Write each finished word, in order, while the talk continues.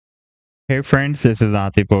Hey friends, this is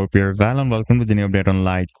Atif here, and welcome to the new update on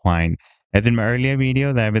Litecoin. As in my earlier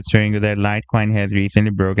videos, I was showing you that Litecoin has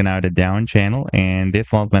recently broken out a down channel, and this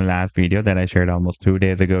was my last video that I shared almost 2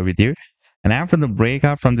 days ago with you. And after the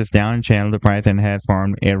breakout from this down channel, the price has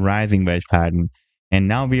formed a rising wedge pattern. And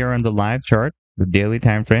now we are on the live chart, the daily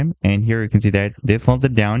time frame, and here you can see that this was the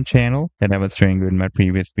down channel that I was showing you in my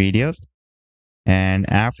previous videos.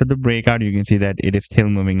 And after the breakout, you can see that it is still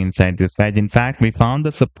moving inside this wedge. In fact, we found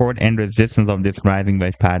the support and resistance of this rising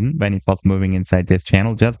wedge pattern when it was moving inside this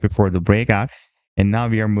channel just before the breakout. And now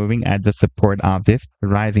we are moving at the support of this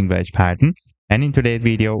rising wedge pattern. And in today's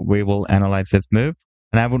video, we will analyze this move.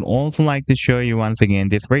 And I would also like to show you once again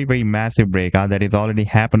this very massive breakout that has already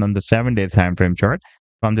happened on the 7-day time frame chart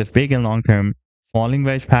from this big and long-term falling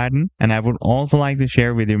wedge pattern. And I would also like to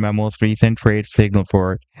share with you my most recent trade signal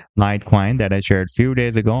for Litecoin that I shared a few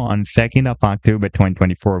days ago on 2nd of October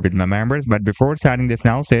 2024 with my members. But before starting this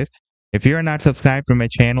analysis, if you are not subscribed to my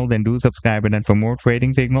channel, then do subscribe. And for more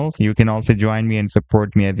trading signals, you can also join me and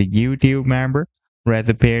support me as a YouTube member or as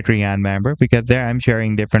a Patreon member, because there I'm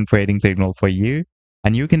sharing different trading signals for you.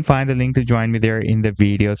 And you can find the link to join me there in the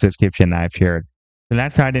video description I've shared. So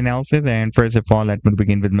let's start the analysis. And first of all, let me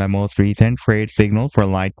begin with my most recent trade signal for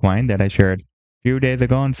Litecoin that I shared a few days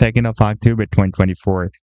ago on 2nd of October 2024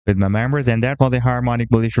 with my members. And that was a harmonic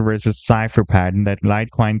bullish reverses cipher pattern that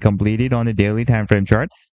Litecoin completed on the daily time frame chart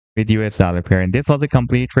with US dollar pair. And this was a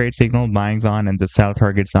complete trade signal, buyings on and the sell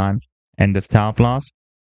targets on and the stop loss.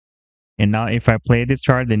 And now if I play this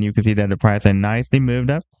chart, then you can see that the price has nicely moved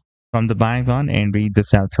up from the buyings on and read the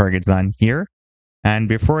sell targets on here. And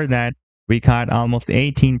before that, we caught almost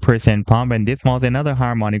 18% pump, and this was another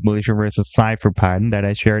harmonic bullish reverses cipher pattern that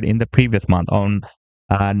I shared in the previous month on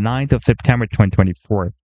 9th of September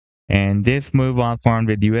 2024. And this move was formed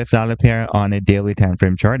with US dollar pair on a daily time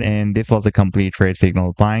frame chart, and this was a complete trade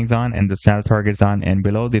signal, buyings on and the sell targets on, and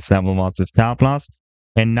below this level was the stop loss.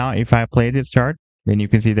 And now if I play this chart, then you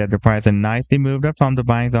can see that the price has nicely moved up from the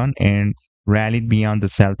buyings on and rallied beyond the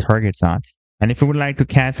sell targets on. And if you would like to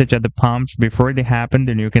catch such other pumps before they happen,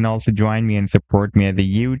 then you can also join me and support me as a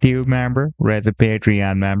YouTube member or as a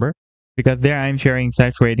Patreon member, because there I'm sharing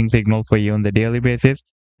such trading signals for you on the daily basis.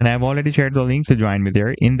 And I've already shared the links to join me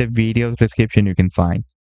there in the video's description you can find.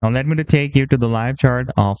 Now let me take you to the live chart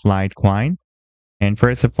of Litecoin. And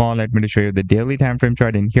first of all, let me show you the daily time frame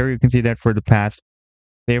chart. And here you can see that for the past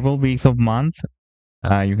several weeks of months,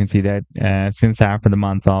 you can see that since after the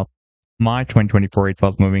month of March 2024, it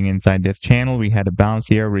was moving inside this channel. We had a bounce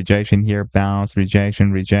here, rejection here, bounce,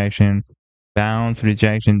 rejection, rejection, bounce,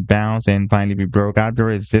 rejection, bounce, and finally we broke out the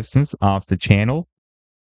resistance of the channel.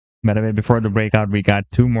 By the way, before the breakout, we got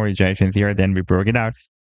 2 more rejections here, then we broke it out.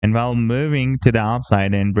 And while moving to the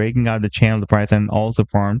upside and breaking out the channel, the price and also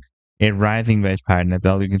formed a rising wedge pattern as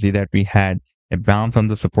well. You can see that we had a bounce from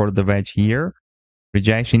the support of the wedge here,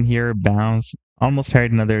 rejection here, bounce, almost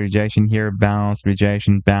had another rejection here, bounce,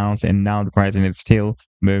 rejection, bounce, and now the price is still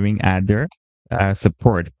moving at their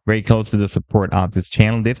support, very close to the support of this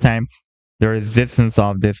channel. This time, the resistance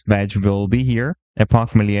of this wedge will be here,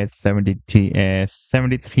 approximately at $73 or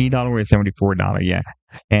 $74, yeah.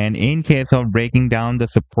 And in case of breaking down the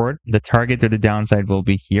support, the target to the downside will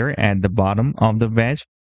be here at the bottom of the wedge.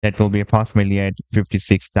 That will be approximately at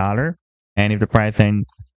 $56. And if the price then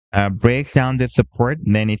breaks down this support,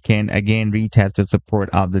 then it can again retest the support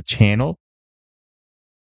of the channel.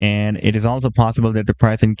 And it is also possible that the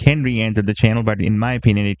price can re-enter the channel, but in my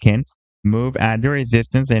opinion, it can move at the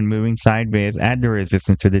resistance and moving sideways at the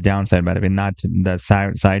resistance to the downside, by the way, not the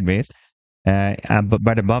sideways,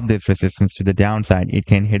 but above this resistance to the downside, it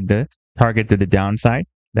can hit the target to the downside.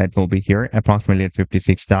 That will be here, approximately at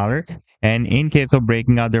 $56. And in case of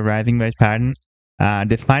breaking out the rising wedge pattern,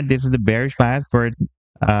 despite this is the bearish bias for it,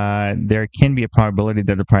 there can be a probability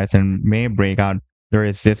that the price may break out the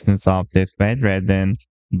resistance of this wedge rather than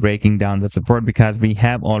breaking down the support, because we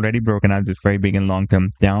have already broken out this very big and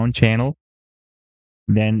long-term down channel.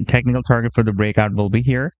 Then technical target for the breakout will be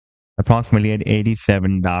here, approximately at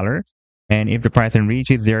 $87. And if the price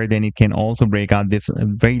reaches there, then it can also break out this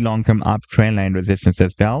very long-term uptrend line resistance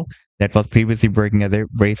as well. That was previously working as a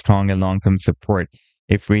very strong and long-term support.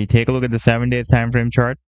 If we take a look at the 7-day time frame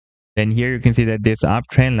chart, then here you can see that this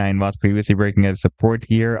uptrend line was previously working as support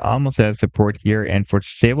here, almost as support here, and for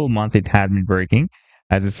several months it had been working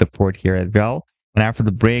as a support here as well. And after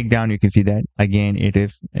the breakdown, you can see that again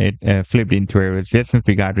it flipped into a resistance.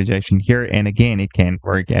 We got rejection here, and again it can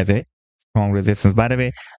work as a strong resistance. By the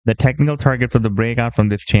way, the technical target for the breakout from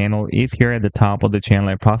this channel is here at the top of the channel,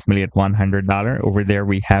 approximately at $100. Over there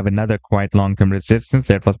we have another quite long-term resistance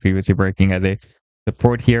that was previously working as a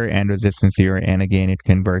support here and resistance here, and again it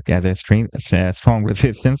can work as a strong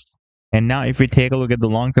resistance. And now if we take a look at the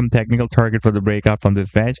long-term technical target for the breakout from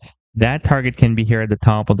this wedge, that target can be here at the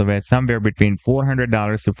top of the wedge, somewhere between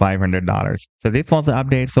 $400 to $500. So this was the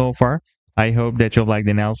update so far. I hope that you'll like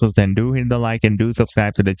the analysis. Then do hit the like and do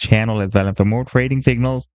subscribe to the channel as well. And for more trading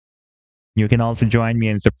signals, you can also join me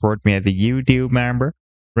and support me as a YouTube member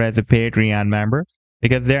or as a Patreon member,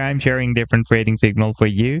 because there I'm sharing different trading signals for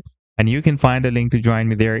you. And you can find a link to join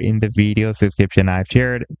me there in the video's description I've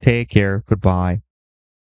shared. Take care. Goodbye.